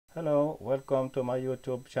Hello, welcome to my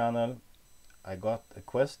YouTube channel. I got a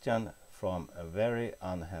question from a very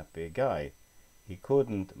unhappy guy. He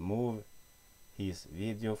couldn't move his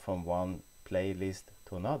video from one playlist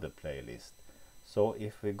to another playlist. So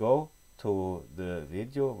if we go to the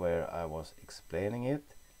video where I was explaining it,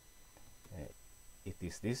 it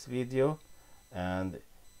is this video, and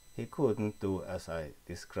he couldn't do as I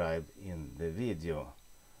described in the video.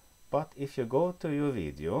 But if you go to your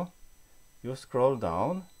video, you scroll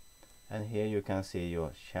down, and here you can see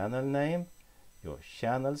your channel name, your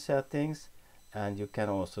channel settings, and you can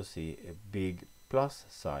also see a big plus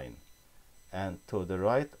sign. And to the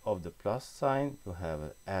right of the plus sign you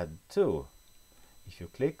have add to. If you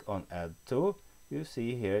click on add to, you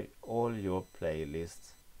see here all your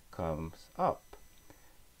playlists comes up.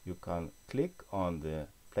 You can click on the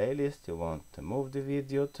playlist you want to move the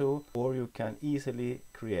video to, or you can easily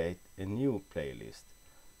create a new playlist.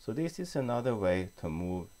 So this is another way to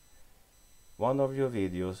move one of your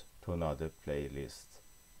videos to another playlist.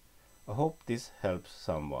 I hope this helps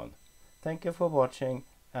someone. Thank you for watching,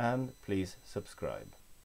 and please subscribe.